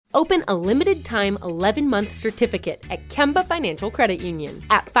Open a limited-time 11-month certificate at Kemba Financial Credit Union.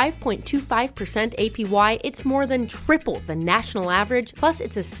 At 5.25% APY, it's more than triple the national average, plus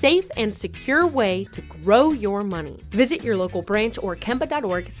it's a safe and secure way to grow your money. Visit your local branch or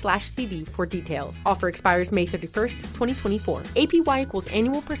kemba.org/CD for details. Offer expires May 31st, 2024. APY equals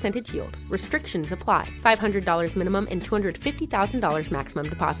annual percentage yield. Restrictions apply. $500 minimum and $250,000 maximum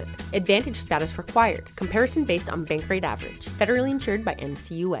deposit. Advantage status required. Comparison based on bank rate average. Federally insured by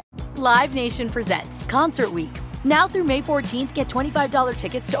NCUA. Live Nation presents Concert Week. Now through May 14th, get $25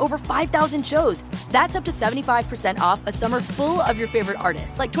 tickets to over 5,000 shows. That's up to 75% off a summer full of your favorite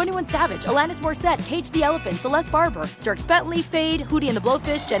artists like 21 Savage, Alanis Morissette, Cage the Elephant, Celeste Barber, Dierks Bentley, Fade, Hootie and the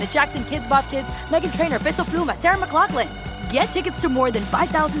Blowfish, Janet Jackson, Kidz Bop Kids, Meghan Trainor, Peso Pluma, Sarah McLachlan. Get tickets to more than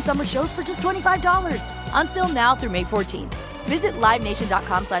 5,000 summer shows for just $25. Until now through May 14th. Visit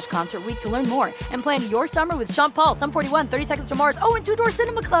LiveNation.com/concertweek to learn more and plan your summer with Sean Paul, Sum 41, 30 Seconds to Mars, and Two Door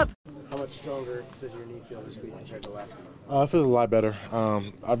Cinema Club. How much stronger does your knee feel this week compared to last week? It feels a lot better.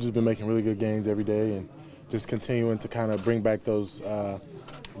 I've just been making really good gains every day and just continuing to kind of bring back those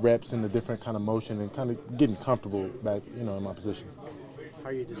reps and the different kind of motion and kind of getting comfortable back, in my position. How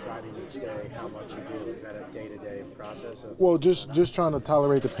are you deciding each day how much you do? Is that a day-to-day process? Well, just trying to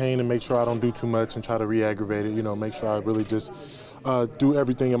tolerate the pain and make sure I don't do too much and try to re-aggravate it, make sure I really just do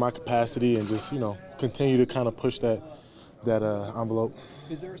everything in my capacity and just, continue to kind of push that envelope.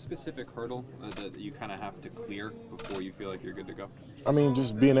 Is there a specific hurdle that you kind of have to clear before you feel like you're good to go? I mean,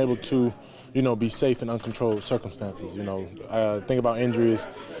 just being able to, be safe in uncontrolled circumstances. Think about injuries.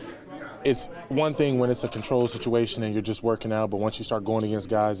 It's one thing when it's a controlled situation and you're just working out, but once you start going against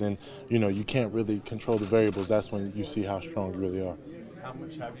guys and, you can't really control the variables, that's when you see how strong you really are. How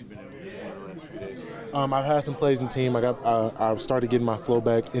much have you been able to do in the last few days? I've had some plays in team. I've started getting my flow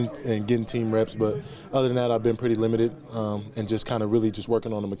back and getting team reps, but other than that, I've been pretty limited and just kind of really just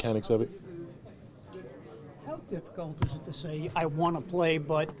working on the mechanics of it. How difficult is it to say, I want to play,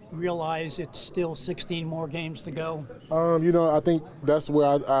 but realize it's still 16 more games to go? I think that's where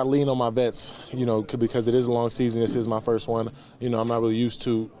I lean on my vets, because it is a long season. This is my first one. I'm not really used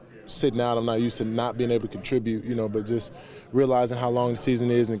to sitting out. I'm not used to not being able to contribute, but just realizing how long the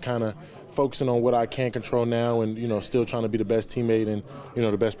season is and kind of focusing on what I can control now and, still trying to be the best teammate and,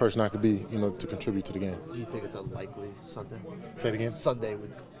 the best person I could be, to contribute to the game. Do you think it's unlikely Sunday? Say it again? Sunday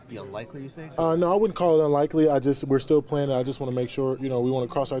would be unlikely, you think? No, I wouldn't call it unlikely. We're still playing. I just want to make sure, we want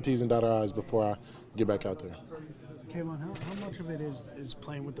to cross our T's and dot our I's before I get back out there. Kayvon, how much of it is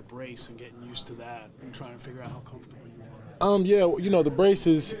playing with the brace and getting used to that and trying to figure out how comfortable you are? The brace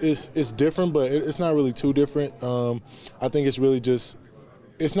is different, but it's not really too different. I think it's really just,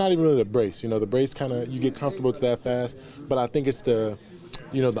 it's not even really the brace. The brace kind of, you get comfortable to that fast, but I think it's the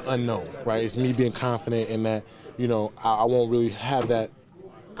unknown, right? It's me being confident in that, I won't really have that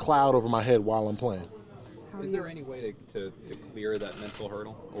cloud over my head while I'm playing. Is there any way to clear that mental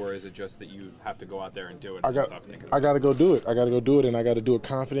hurdle, or is it just that you have to go out there and do it? I got to go do it. And I got to do it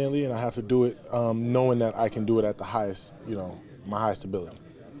confidently, and I have to do it knowing that I can do it at the highest, my highest ability.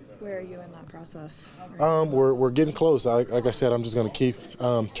 Where are you in that process? We're getting close. Like I said, I'm just going to keep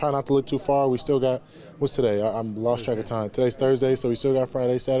try not to look too far. We still got, what's today? I'm lost track of time. Today's Thursday, so we still got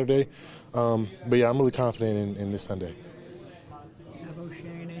Friday, Saturday. But yeah, I'm really confident in this Sunday.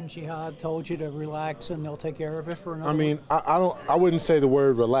 Jihad told you to relax and they'll take care of it for another I mean, I wouldn't say the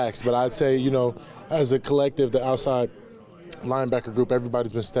word relax, but I'd say, as a collective, the outside linebacker group,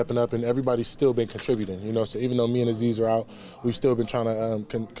 everybody's been stepping up and everybody's still been contributing, so even though me and Aziz are out, we've still been trying to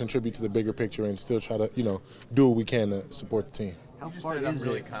contribute to the bigger picture and still try to, do what we can to support the team. How hard is it? I'm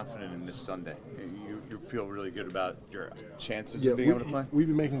really confident in this Sunday. You feel really good about your chances of being able to play? We've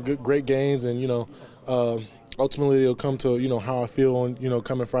been making great gains and, ultimately it'll come to, how I feel on,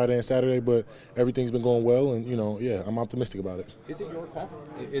 coming Friday and Saturday, but everything's been going well and, I'm optimistic about it. Is it your call?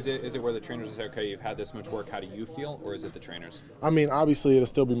 Is it where the trainers will say, okay, you've had this much work, how do you feel, or is it the trainers? I mean, obviously it'll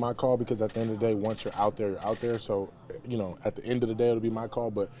still be my call because at the end of the day, once you're out there, you're out there. So, at the end of the day, it'll be my call,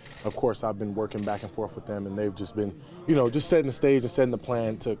 but of course I've been working back and forth with them and they've just been, just setting the stage and setting the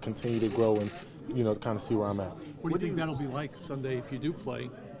plan to continue to grow and, kind of see where I'm at. What do you think that'll be like Sunday if you do play?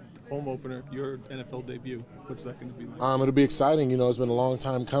 Home opener, your NFL debut. What's that going to be like? It'll be exciting. It's been a long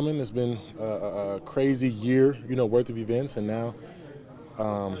time coming. It's been a crazy year, worth of events, and now,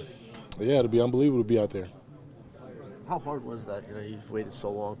 it'll be unbelievable to be out there. How hard was that? You've waited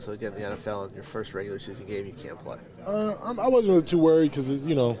so long to get in the NFL, and your first regular season game you can't play. I wasn't really too worried because,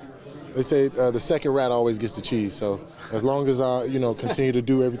 they say the second rat always gets the cheese. So as long as I, continue to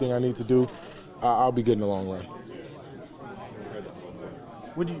do everything I need to do, I'll be good in the long run.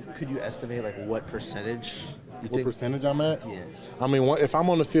 Could you estimate what percentage What percentage I'm at? Yeah. I mean, if I'm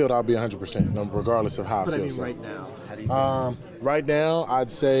on the field, I'll be 100%, regardless of how I feel. But I mean, so. right now, how do you think? Right now, I'd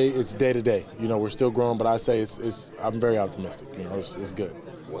say it's day to day. You know, we're still growing, but I say it's. I'm very optimistic. You know, it's good.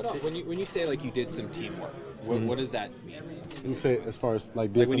 What when you say like you did some teamwork, what does that mean? You say as far as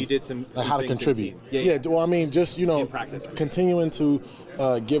like when you did some how to things in contribute. team. Yeah. Well, I mean, just in practice. continuing to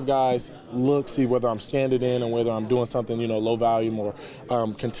give guys looks, see whether I'm standing in and whether I'm doing something low volume, or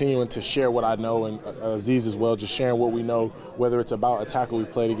continuing to share what I know, and Aziz as well, just sharing what we know, whether it's about a tackle we've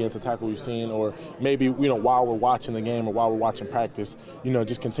played against, a tackle we've seen, or maybe while we're watching the game or while we're watching practice,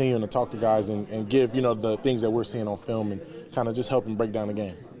 just continuing to talk to guys and give the things that we're seeing on film and kind of just help them break down the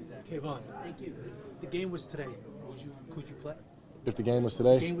game. Kayvon, thank you. The game was today. Could you play? If the game was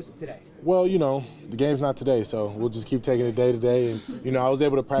today? The game was today. Well, the game's not today, so we'll just keep taking it day to day. And, I was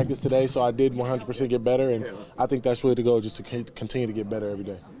able to practice today, so I did 100% get better, and I think that's really the goal, just to continue to get better every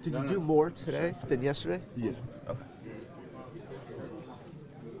day. Did you do more today than yesterday? Yeah.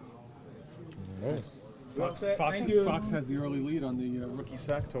 Okay. Fox has the early lead on the rookie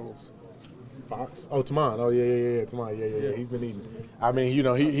sack totals. Fox? Oh, Tamon. Oh, yeah. Tamon. Yeah. He's been eating. I mean,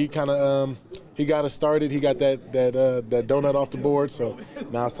 he kind of he got us started. He got that donut off the board, so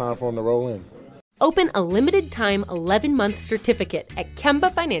now it's time for him to roll in. Open a limited-time 11-month certificate at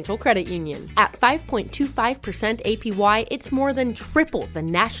Kemba Financial Credit Union. At 5.25% APY, it's more than triple the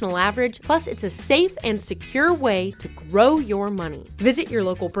national average, plus it's a safe and secure way to grow your money. Visit your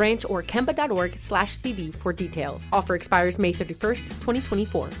local branch or kemba.org/cd for details. Offer expires May 31st,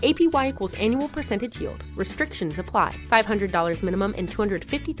 2024. APY equals annual percentage yield. Restrictions apply. $500 minimum and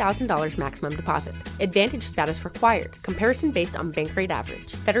 $250,000 maximum deposit. Advantage status required. Comparison based on bank rate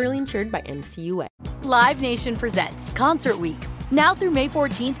average. Federally insured by NCUA. Live Nation presents Concert Week. Now through May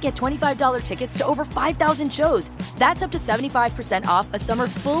 14th, get $25 tickets to over 5,000 shows. That's up to 75% off a summer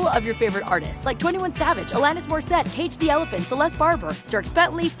full of your favorite artists like 21 Savage, Alanis Morissette, Cage the Elephant, Celeste Barber, Dierks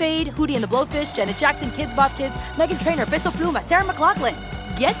Bentley, Fade, Hootie and the Blowfish, Janet Jackson, Kids Bop Kids, Meghan Trainor, Peso Pluma, Sarah McLachlan.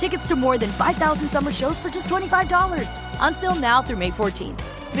 Get tickets to more than 5,000 summer shows for just $25. On sale now through May 14th.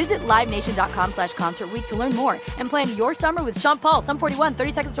 Visit livenation.com/concertweek to learn more and plan your summer with Sean Paul, Sum 41,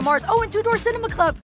 30 Seconds to Mars, and Two Door Cinema Club.